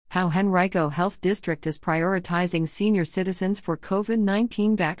How Henrico Health District is prioritizing senior citizens for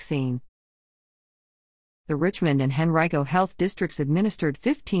COVID-19 vaccine. The Richmond and Henrico Health Districts administered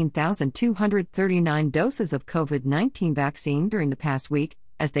 15,239 doses of COVID-19 vaccine during the past week,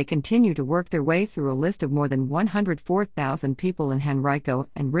 as they continue to work their way through a list of more than 104,000 people in Henrico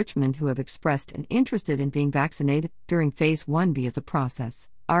and Richmond who have expressed an interest in being vaccinated during Phase 1B of the process,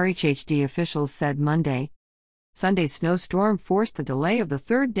 RHHD officials said Monday. Sunday's snowstorm forced the delay of the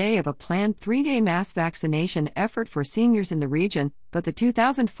third day of a planned 3-day mass vaccination effort for seniors in the region, but the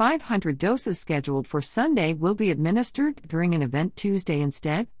 2,500 doses scheduled for Sunday will be administered during an event Tuesday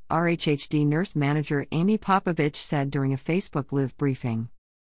instead, RHHD nurse manager Amy Popovich said during a Facebook Live briefing.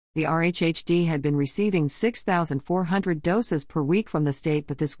 The RHHD had been receiving 6,400 doses per week from the state,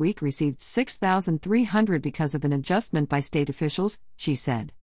 but this week received 6,300 because of an adjustment by state officials, she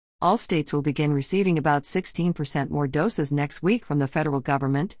said. All states will begin receiving about 16% more doses next week from the federal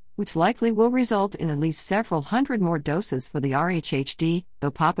government, which likely will result in at least several hundred more doses for the RHHD,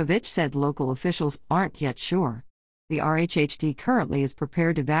 though Popovich said local officials aren't yet sure. The RHHD currently is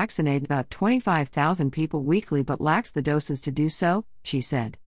prepared to vaccinate about 25,000 people weekly but lacks the doses to do so, she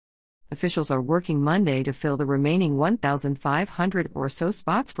said. Officials are working Monday to fill the remaining 1,500 or so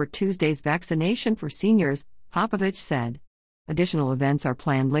spots for Tuesday's vaccination for seniors, Popovich said. Additional events are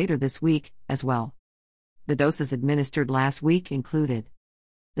planned later this week, as well. The doses administered last week included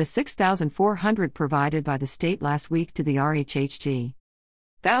the 6,400 provided by the state last week to the RHHD.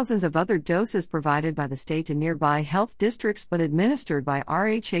 Thousands of other doses provided by the state to nearby health districts but administered by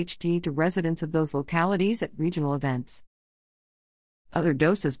RHHD to residents of those localities at regional events. Other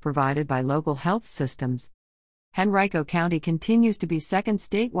doses provided by local health systems. Henrico County continues to be second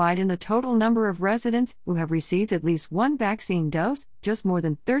statewide in the total number of residents who have received at least one vaccine dose, just more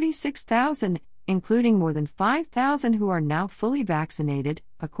than 36,000, including more than 5,000 who are now fully vaccinated,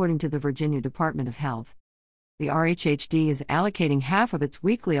 according to the Virginia Department of Health. The RHHD is allocating half of its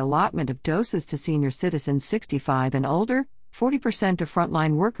weekly allotment of doses to senior citizens 65 and older, 40% to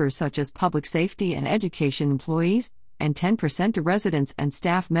frontline workers such as public safety and education employees, and 10% to residents and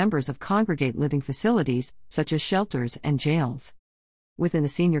staff members of congregate living facilities, such as shelters and jails. Within the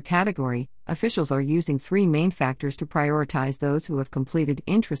senior category, officials are using three main factors to prioritize those who have completed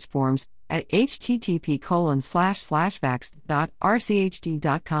interest forms at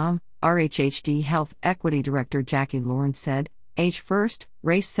http://vax.rchd.com. RHHD Health Equity Director Jackie Lawrence said, age first,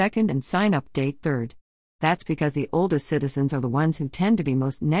 race second, and sign-up date third. That's because the oldest citizens are the ones who tend to be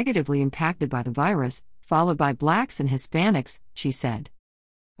most negatively impacted by the virus, followed by Blacks and Hispanics, she said.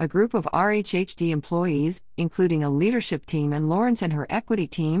 A group of RHHD employees, including a leadership team and Lawrence and her equity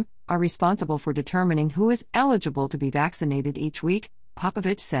team, are responsible for determining who is eligible to be vaccinated each week,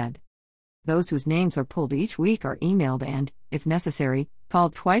 Popovich said. Those whose names are pulled each week are emailed and, if necessary,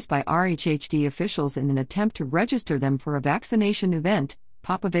 called twice by RHHD officials in an attempt to register them for a vaccination event,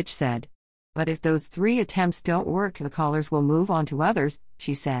 Popovich said. But if those 3 attempts don't work, the callers will move on to others,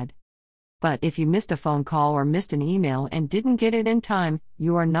 she said. But if you missed a phone call or missed an email and didn't get it in time,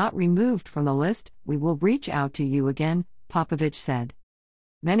 you are not removed from the list, we will reach out to you again, Popovich said.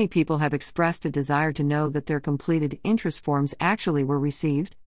 Many people have expressed a desire to know that their completed interest forms actually were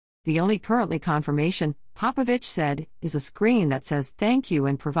received. The only currently confirmation, Popovich said, is a screen that says thank you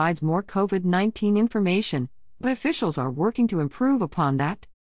and provides more COVID-19 information, but officials are working to improve upon that.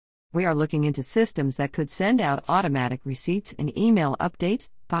 We are looking into systems that could send out automatic receipts and email updates,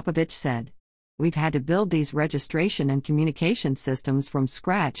 Popovich said. We've had to build these registration and communication systems from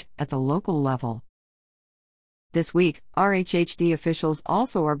scratch at the local level. This week, RHHD officials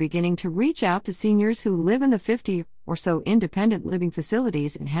also are beginning to reach out to seniors who live in the 50 or so independent living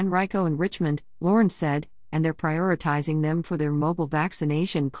facilities in Henrico and Richmond, Lawrence said, and they're prioritizing them for their mobile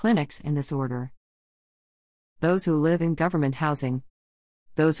vaccination clinics in this order. Those who live in government housing.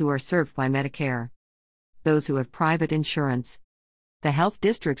 Those who are served by Medicare. Those who have private insurance. The health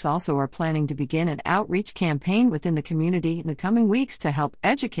districts also are planning to begin an outreach campaign within the community in the coming weeks to help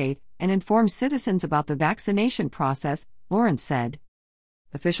educate and inform citizens about the vaccination process, Lawrence said.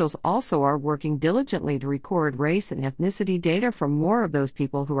 Officials also are working diligently to record race and ethnicity data from more of those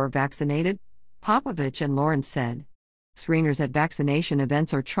people who are vaccinated, Popovich and Lawrence said. Screeners at vaccination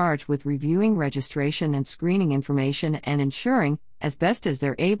events are charged with reviewing registration and screening information and ensuring, as best as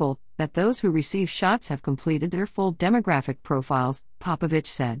they're able, that those who receive shots have completed their full demographic profiles, Popovich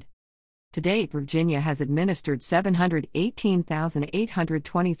said. To date, Virginia has administered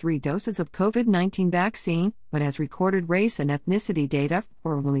 718,823 doses of COVID-19 vaccine, but has recorded race and ethnicity data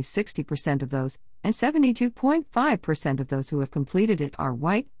for only 60% of those, and 72.5% of those who have completed it are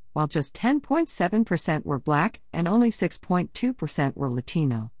white, while just 10.7% were Black and only 6.2% were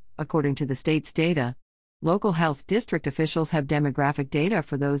Latino, according to the state's data. Local health district officials have demographic data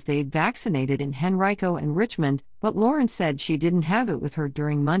for those they'd vaccinated in Henrico and Richmond, but Lawrence said she didn't have it with her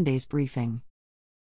during Monday's briefing.